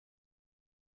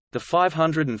The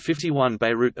 551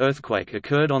 Beirut earthquake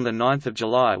occurred on 9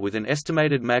 July with an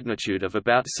estimated magnitude of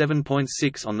about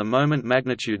 7.6 on the moment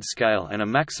magnitude scale and a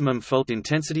maximum felt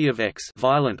intensity of X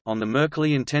violent on the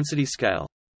Mercalli intensity scale.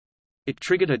 It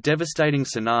triggered a devastating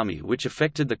tsunami which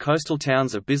affected the coastal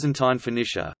towns of Byzantine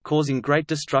Phoenicia, causing great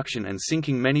destruction and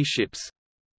sinking many ships.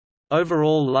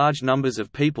 Overall, large numbers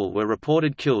of people were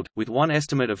reported killed, with one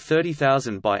estimate of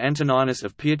 30,000 by Antoninus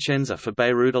of Piacenza for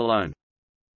Beirut alone.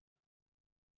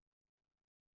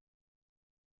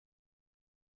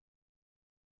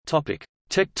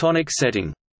 Tectonic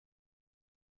setting.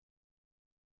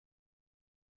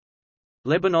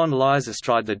 Lebanon lies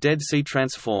astride the Dead Sea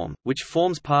Transform, which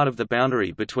forms part of the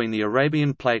boundary between the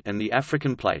Arabian Plate and the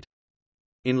African Plate.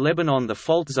 In Lebanon, the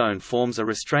fault zone forms a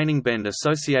restraining bend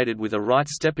associated with a right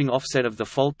stepping offset of the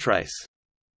fault trace.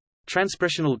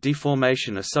 Transpressional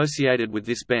deformation associated with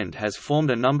this bend has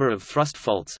formed a number of thrust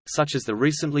faults, such as the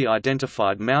recently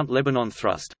identified Mount Lebanon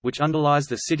thrust, which underlies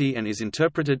the city and is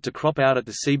interpreted to crop out at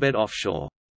the seabed offshore.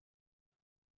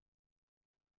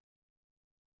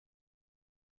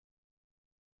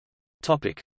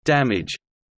 Damage.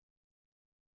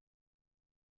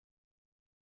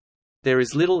 There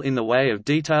is little in the way of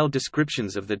detailed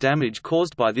descriptions of the damage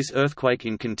caused by this earthquake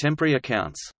in contemporary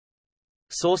accounts.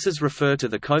 Sources refer to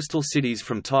the coastal cities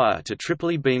from Tyre to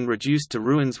Tripoli being reduced to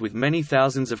ruins with many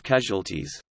thousands of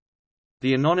casualties.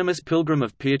 The anonymous pilgrim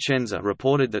of Piacenza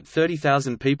reported that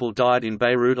 30,000 people died in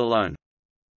Beirut alone.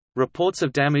 Reports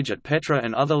of damage at Petra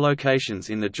and other locations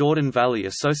in the Jordan Valley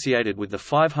associated with the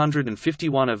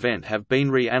 551 event have been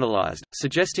re-analyzed,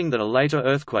 suggesting that a later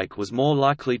earthquake was more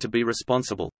likely to be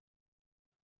responsible.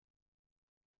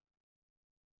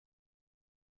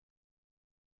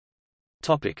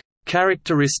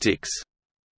 Characteristics.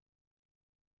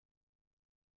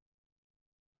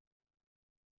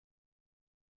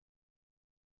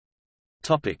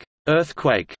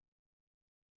 Earthquake.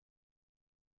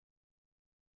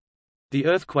 The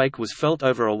earthquake was felt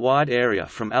over a wide area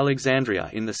from Alexandria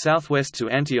in the southwest to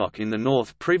Antioch in the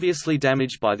north, previously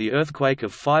damaged by the earthquake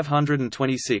of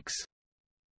 526.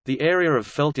 The area of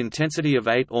felt intensity of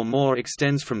 8 or more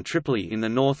extends from Tripoli in the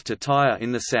north to Tyre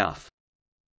in the south.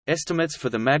 Estimates for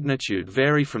the magnitude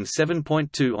vary from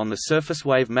 7.2 on the surface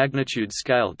wave magnitude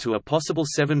scale to a possible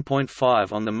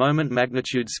 7.5 on the moment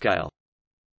magnitude scale.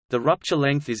 The rupture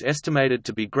length is estimated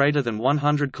to be greater than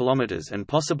 100 km and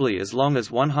possibly as long as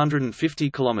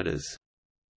 150 km.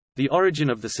 The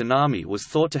origin of the tsunami was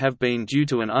thought to have been due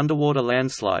to an underwater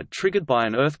landslide triggered by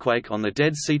an earthquake on the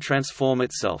Dead Sea Transform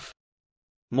itself.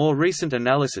 More recent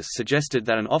analysis suggested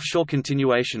that an offshore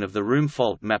continuation of the Room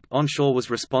fault map onshore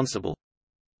was responsible.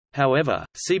 However,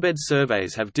 seabed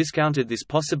surveys have discounted this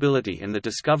possibility, and the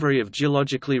discovery of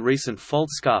geologically recent fault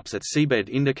scarps at seabed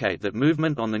indicate that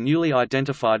movement on the newly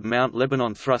identified Mount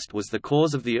Lebanon thrust was the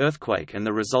cause of the earthquake and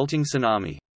the resulting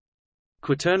tsunami.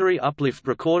 Quaternary uplift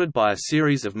recorded by a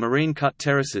series of marine cut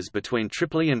terraces between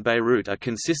Tripoli and Beirut are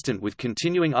consistent with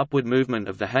continuing upward movement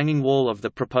of the hanging wall of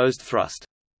the proposed thrust.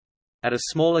 At a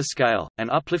smaller scale, an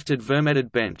uplifted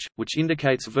vermeted bench, which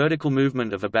indicates vertical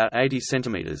movement of about 80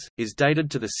 cm, is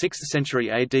dated to the 6th century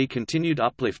AD. Continued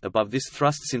uplift above this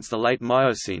thrust since the late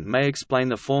Miocene may explain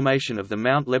the formation of the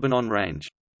Mount Lebanon range.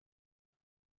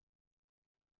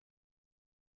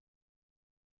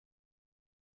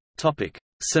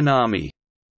 Tsunami.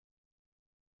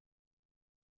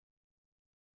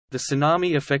 The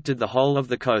tsunami affected the whole of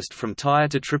the coast from Tyre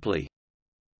to Tripoli.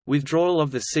 Withdrawal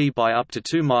of the sea by up to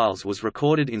 2 miles was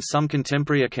recorded in some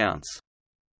contemporary accounts.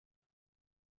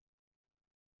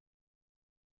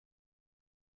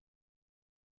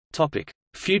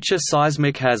 Future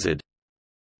seismic hazard.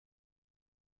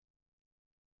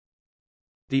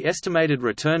 The estimated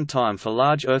return time for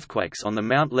large earthquakes on the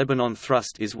Mount Lebanon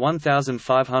thrust is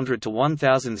 1,500 to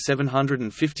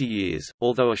 1,750 years,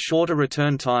 although a shorter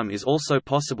return time is also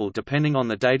possible depending on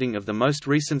the dating of the most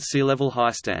recent sea level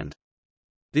highstand.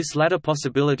 This latter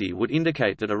possibility would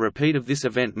indicate that a repeat of this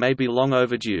event may be long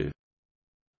overdue.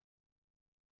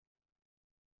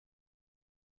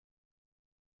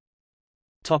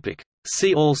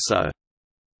 See also: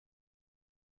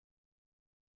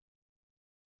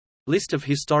 List of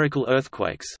historical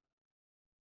earthquakes,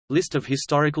 List of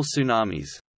historical tsunamis.